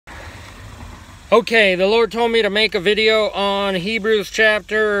Okay, the Lord told me to make a video on Hebrews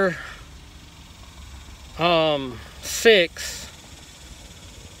chapter 6,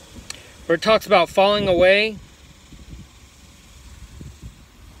 where it talks about falling away.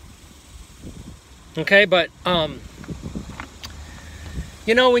 Okay, but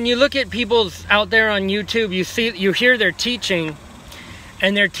you know, when you look at people out there on YouTube, you hear their teaching,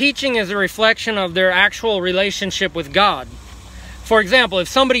 and their teaching is a reflection of their actual relationship with God. For example, if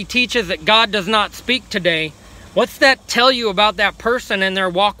somebody teaches that God does not speak today, what's that tell you about that person and their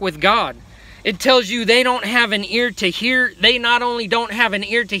walk with God? It tells you they don't have an ear to hear. They not only don't have an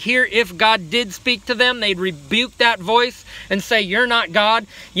ear to hear if God did speak to them, they'd rebuke that voice and say, "You're not God."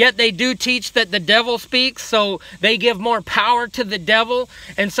 Yet they do teach that the devil speaks, so they give more power to the devil.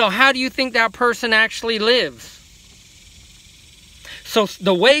 And so how do you think that person actually lives? So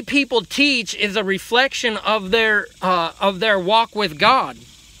the way people teach is a reflection of their walk with God.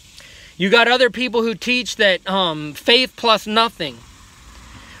 You got other people who teach that faith plus nothing.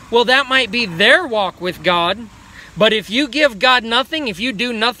 Well, that might be their walk with God, but if you give God nothing, if you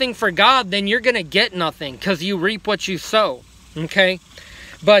do nothing for God, then you're going to get nothing, because you reap what you sow. Okay?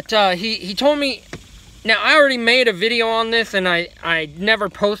 But he told me, now I already made a video on this, and I never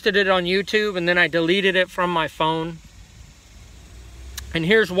posted it on YouTube, and then I deleted it from my phone. And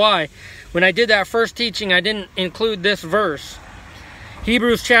here's why. When I did that first teaching, I didn't include this verse.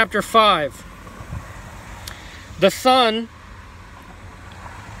 Hebrews chapter 5. The Son,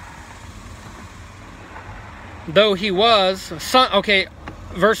 though he was, son, okay,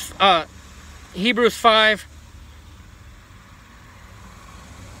 verse, Hebrews 5,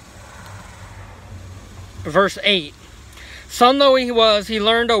 verse 8. Son though he was, he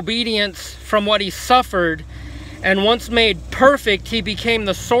learned obedience from what he suffered, and once made perfect, he became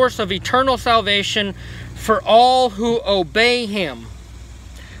the source of eternal salvation for all who obey him.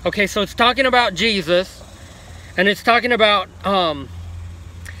 Okay, so it's talking about Jesus, and it's talking about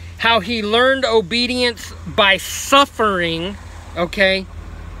how he learned obedience by suffering, okay?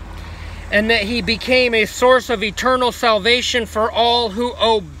 And that he became a source of eternal salvation for all who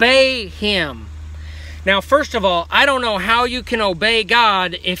obey him. Now, first of all, I don't know how you can obey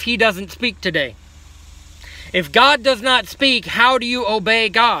God if he doesn't speak today. If God does not speak, how do you obey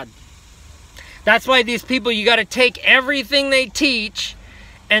God? That's why these people, you got to take everything they teach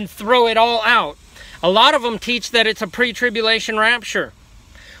and throw it all out. A lot of them teach that it's a pre-tribulation rapture,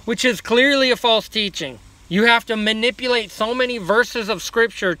 which is clearly a false teaching. You have to manipulate so many verses of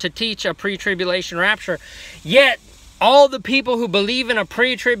scripture to teach a pre-tribulation rapture. Yet, all the people who believe in a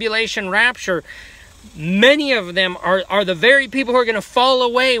pre-tribulation rapture, many of them are the very people who are going to fall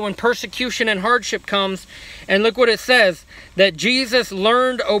away when persecution and hardship comes. And look what it says, that Jesus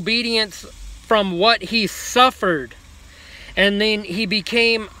learned obedience from what he suffered. And then he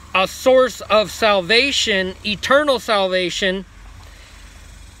became a source of salvation, eternal salvation,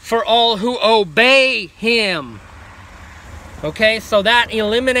 for all who obey him. Okay, so that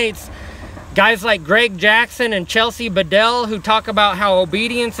eliminates guys like Greg Jackson and Chelsea Bedell, who talk about how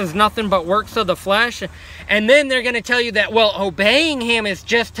obedience is nothing but works of the flesh. And then they're going to tell you that, well, obeying him is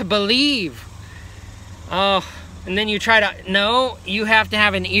just to believe. And then you try to, no, you have to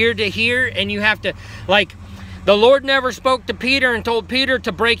have an ear to hear, and you have to, like, the Lord never spoke to Peter and told Peter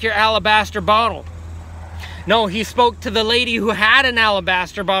to break your alabaster bottle. No, he spoke to the lady who had an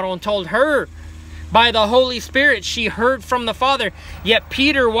alabaster bottle and told her, by the Holy Spirit, she heard from the Father. Yet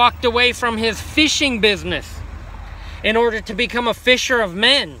Peter walked away from his fishing business in order to become a fisher of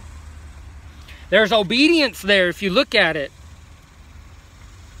men. There's obedience there if you look at it.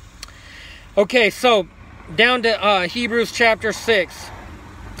 Okay, so down to Hebrews chapter 6.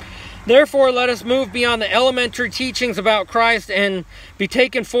 Therefore, let us move beyond the elementary teachings about Christ and be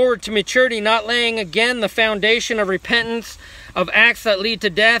taken forward to maturity, not laying again the foundation of repentance, of acts that lead to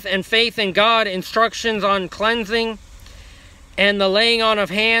death, and faith in God, instructions on cleansing, and the laying on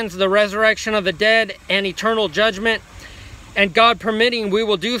of hands, the resurrection of the dead, and eternal judgment. And God permitting, we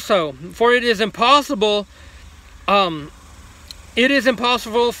will do so. For it is impossible, for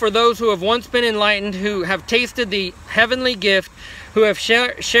those who have once been enlightened, who have tasted the heavenly gift, who have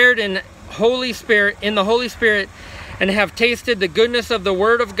shared in the Holy Spirit, and have tasted the goodness of the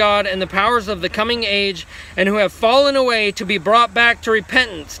Word of God and the powers of the coming age, and who have fallen away, to be brought back to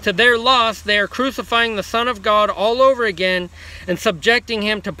repentance. To their loss, they are crucifying the Son of God all over again and subjecting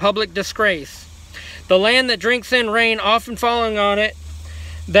him to public disgrace. The land that drinks in rain, often falling on it,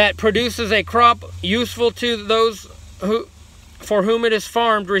 that produces a crop useful to those for whom it is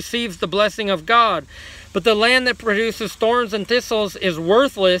farmed, receives the blessing of God. But the land that produces thorns and thistles is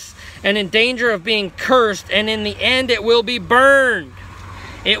worthless and in danger of being cursed, and in the end it will be burned.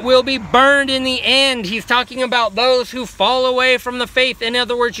 It will be burned in the end. He's talking about those who fall away from the faith. In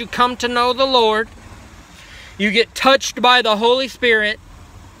other words, you come to know the Lord. You get touched by the Holy Spirit.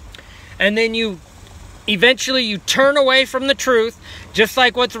 And then you eventually turn away from the truth. Just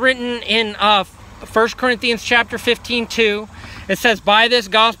like what's written in 1 Corinthians chapter 15:2. It says, by this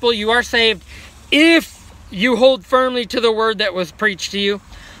gospel you are saved if you hold firmly to the word that was preached to you.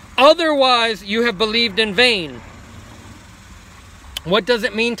 Otherwise you have believed in vain. What does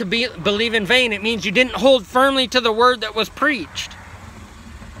it mean to believe in vain? It means you didn't hold firmly to the word that was preached.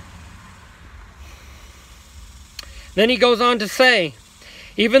 Then he goes on to say,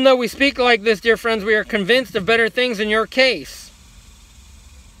 even though we speak like this, dear friends, we are convinced of better things in your case.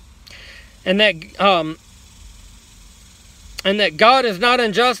 And that God is not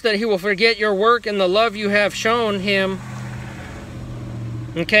unjust, that he will forget your work and the love you have shown him.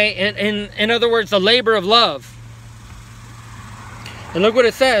 Okay, and in other words, the labor of love. And look what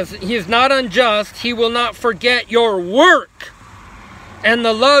it says. He is not unjust. He will not forget your work and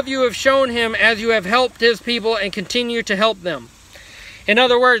the love you have shown him as you have helped his people and continue to help them. In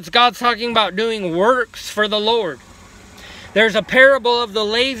other words, God's talking about doing works for the Lord. There's a parable of the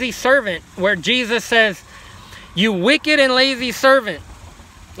lazy servant where Jesus says, you wicked and lazy servant.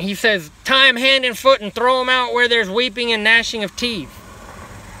 He says, tie him hand and foot and throw him out where there's weeping and gnashing of teeth.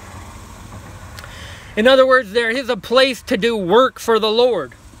 In other words, there is a place to do work for the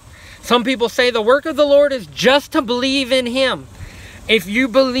Lord. Some people say the work of the Lord is just to believe in him. If you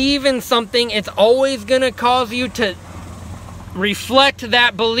believe in something, it's always going to cause you to reflect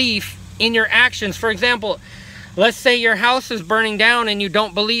that belief in your actions. For example, let's say your house is burning down and you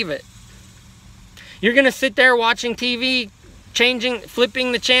don't believe it. You're going to sit there watching TV,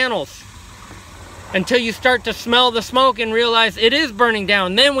 flipping the channels until you start to smell the smoke and realize it is burning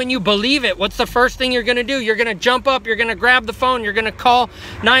down. Then when you believe it, what's the first thing you're going to do? You're going to jump up, you're going to grab the phone, you're going to call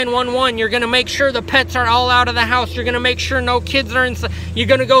 911, you're going to make sure the pets are all out of the house, you're going to make sure no kids are inside, you're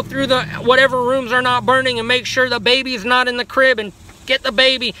going to go through whatever rooms are not burning and make sure the baby's not in the crib and get the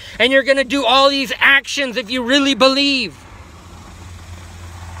baby, and you're going to do all these actions if you really believe.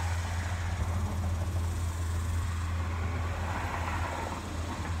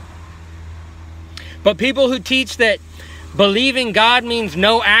 But people who teach that believing God means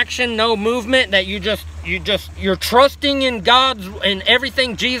no action, no movement, that you're trusting in God's and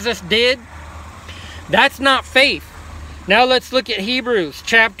everything Jesus did, that's not faith. Now let's look at Hebrews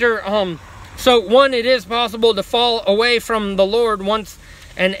chapter. So one, it is possible to fall away from the Lord once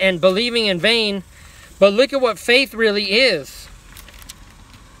and believing in vain. But look at what faith really is.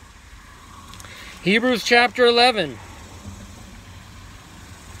 Hebrews chapter 11.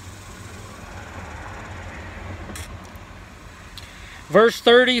 Verse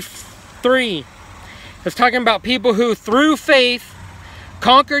 33 is talking about people who through faith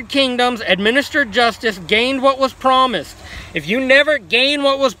conquered kingdoms, administered justice, gained what was promised. If you never gain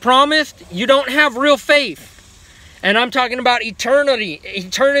what was promised, you don't have real faith. And I'm talking about eternity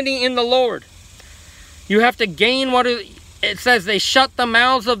in the Lord. You have to gain what it says. They shut the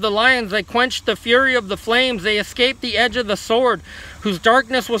mouths of the lions, they quenched the fury of the flames, they escaped the edge of the sword, whose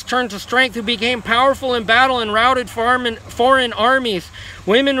darkness was turned to strength, who became powerful in battle and routed foreign armies.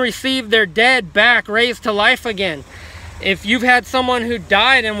 Women received their dead back, raised to life again. If you've had someone who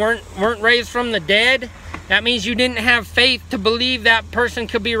died and weren't raised from the dead, that means you didn't have faith to believe that person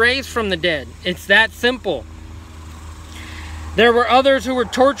could be raised from the dead. It's that simple. There were others who were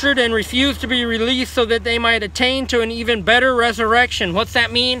tortured and refused to be released so that they might attain to an even better resurrection. What's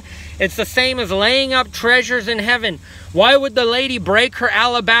that mean? It's the same as laying up treasures in heaven. Why would the lady break her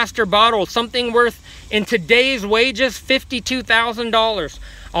alabaster bottle, something worth in today's wages $52,000,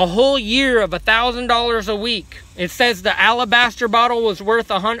 a whole year of $1,000 a week? It says the alabaster bottle was worth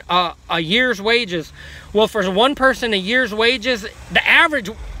a year's wages. Well, for one person, a year's wages, the average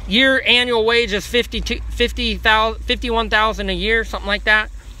year annual wage is $51,000 a year, something like that.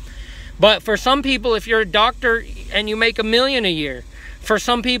 But for some people, if you're a doctor and you make $1 million a year, for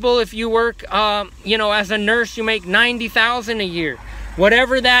some people, if you work, as a nurse, you make $90,000 a year.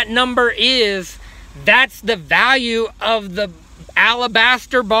 Whatever that number is, that's the value of the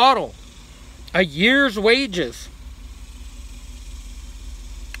alabaster bottle. A year's wages.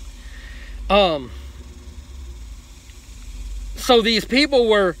 So these people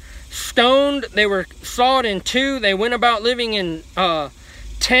were stoned, they were sawed in two, they went about living in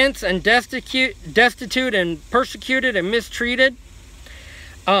tents and destitute and persecuted and mistreated.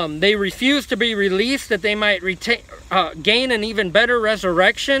 They refused to be released that they might gain an even better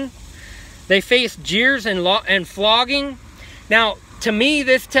resurrection. They faced jeers and flogging. Now, To me,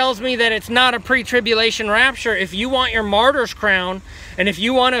 this tells me that it's not a pre-tribulation rapture. If you want your martyr's crown, and if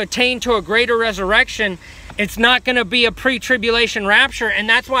you want to attain to a greater resurrection, it's not going to be a pre-tribulation rapture. And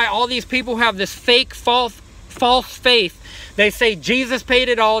that's why all these people have this fake, false faith. They say Jesus paid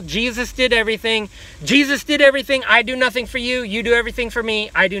it all. Jesus did everything. Jesus did everything. I do nothing for you. You do everything for me.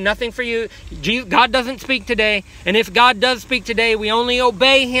 I do nothing for you. God doesn't speak today. And if God does speak today, we only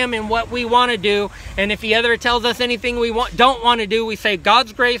obey him in what we want to do. And if he ever tells us anything we don't want to do, we say,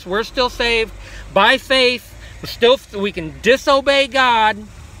 God's grace, we're still saved by faith. We can disobey God.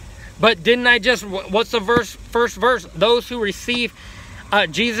 But didn't I just, what's the first verse? Those who receive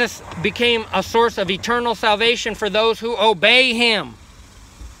Jesus became a source of eternal salvation for those who obey him.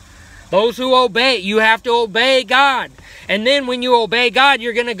 Those who obey. You have to obey God. And then when you obey God,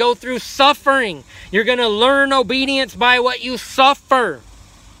 you're going to go through suffering. You're going to learn obedience by what you suffer.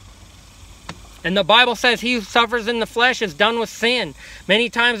 And the Bible says he who suffers in the flesh is done with sin. Many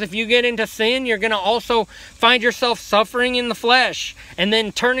times if you get into sin, you're going to also find yourself suffering in the flesh. And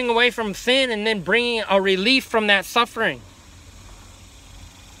then turning away from sin and then bringing a relief from that suffering.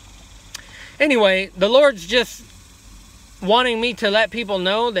 Anyway, the Lord's just wanting me to let people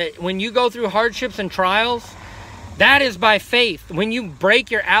know that when you go through hardships and trials, that is by faith. When you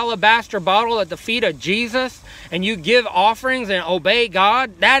break your alabaster bottle at the feet of Jesus and you give offerings and obey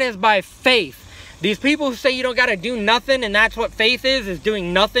God, that is by faith. These people who say you don't got to do nothing and that's what faith is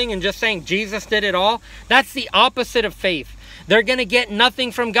doing nothing and just saying Jesus did it all, that's the opposite of faith. They're going to get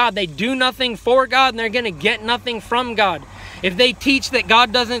nothing from God. They do nothing for God and they're going to get nothing from God. If they teach that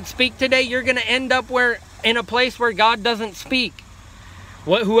God doesn't speak today, you're going to end up in a place where God doesn't speak.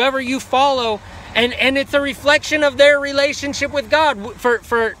 Whoever you follow, and it's a reflection of their relationship with God.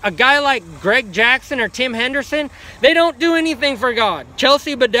 For a guy like Greg Jackson or Tim Henderson, they don't do anything for God.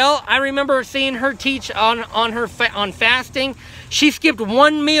 Chelsea Bedell, I remember seeing her teach on fasting. She skipped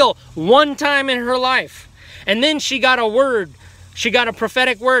one meal one time in her life. And then she got a word. She got a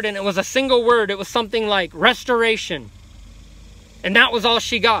prophetic word, and it was a single word. It was something like restoration. And that was all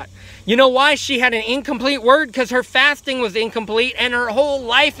she got. You know why? She had an incomplete word because her fasting was incomplete and her whole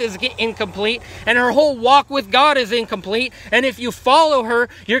life is incomplete and her whole walk with God is incomplete. And if you follow her,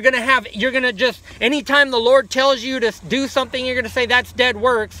 you're going to just, anytime the Lord tells you to do something, you're going to say that's dead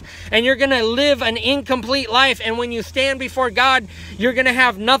works. And you're going to live an incomplete life. And when you stand before God, you're going to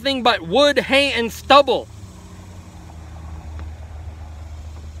have nothing but wood, hay, and stubble.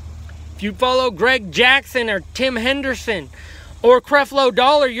 If you follow Greg Jackson or Tim Henderson, or Creflo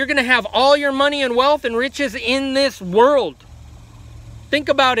Dollar, you're going to have all your money and wealth and riches in this world. Think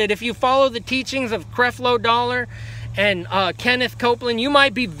about it. If you follow the teachings of Creflo Dollar and Kenneth Copeland, you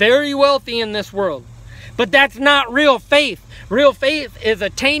might be very wealthy in this world. But that's not real faith. Real faith is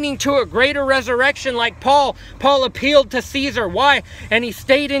attaining to a greater resurrection like Paul. Paul appealed to Caesar. Why? And he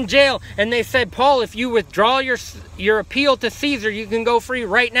stayed in jail. And they said, Paul, if you withdraw your appeal to Caesar, you can go free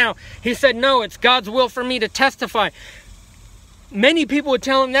right now. He said, no, it's God's will for me to testify. Many people would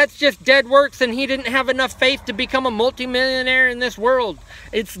tell him that's just dead works and he didn't have enough faith to become a multimillionaire in this world.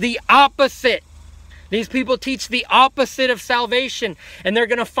 It's the opposite. These people teach the opposite of salvation, and they're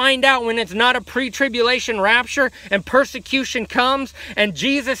going to find out when it's not a pre-tribulation rapture and persecution comes and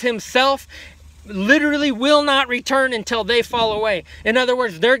Jesus himself literally will not return until they fall away. In other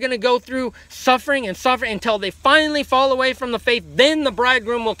words, they're going to go through suffering and suffering until they finally fall away from the faith. Then the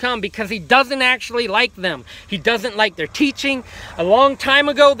bridegroom will come because he doesn't actually like them. He doesn't like their teaching. A long time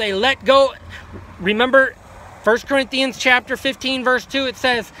ago, they let go. Remember 1 Corinthians chapter 15, verse 2, it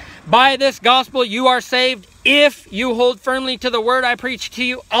says, by this gospel you are saved if you hold firmly to the word I preach to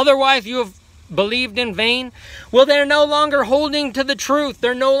you. Otherwise you have believed in vain. Well, they're no longer holding to the truth.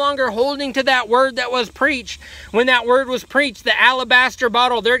 They're no longer holding to that word that was preached. When that word was preached, the alabaster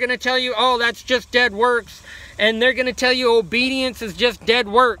bottle, they're going to tell you, oh, that's just dead works. And they're going to tell you obedience is just dead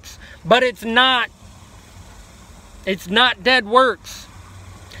works. But it's not. It's not dead works.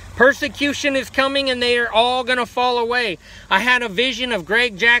 Persecution is coming and they are all going to fall away. I had a vision of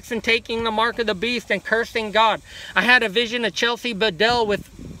Greg Jackson taking the mark of the beast and cursing God. I had a vision of Chelsea Bedell with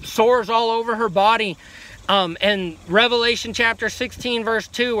sores all over her body. And Revelation chapter 16 verse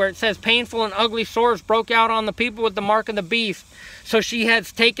 2 where it says painful and ugly sores broke out on the people with the mark of the beast. So she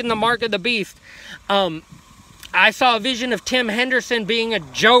has taken the mark of the beast. I saw a vision of Tim Henderson being a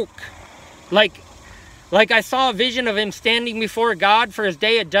joke. Like I saw a vision of him standing before God for his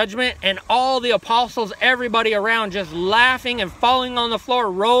day of judgment and all the apostles, everybody around just laughing and falling on the floor,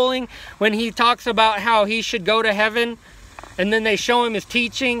 rolling when he talks about how he should go to heaven. And then they show him his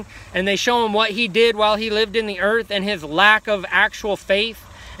teaching and they show him what he did while he lived in the earth and his lack of actual faith.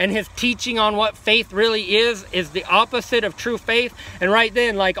 and his teaching on what faith really is the opposite of true faith. And right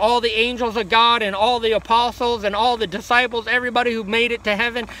then, like all the angels of God and all the apostles and all the disciples, everybody who made it to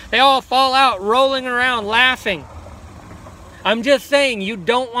heaven, they all fall out rolling around laughing. I'm just saying, you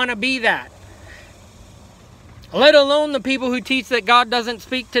don't want to be that. Let alone the people who teach that God doesn't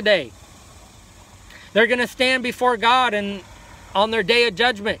speak today. They're going to stand before God and on their day of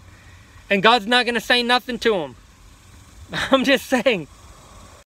judgment, and God's not going to say nothing to them. I'm just saying.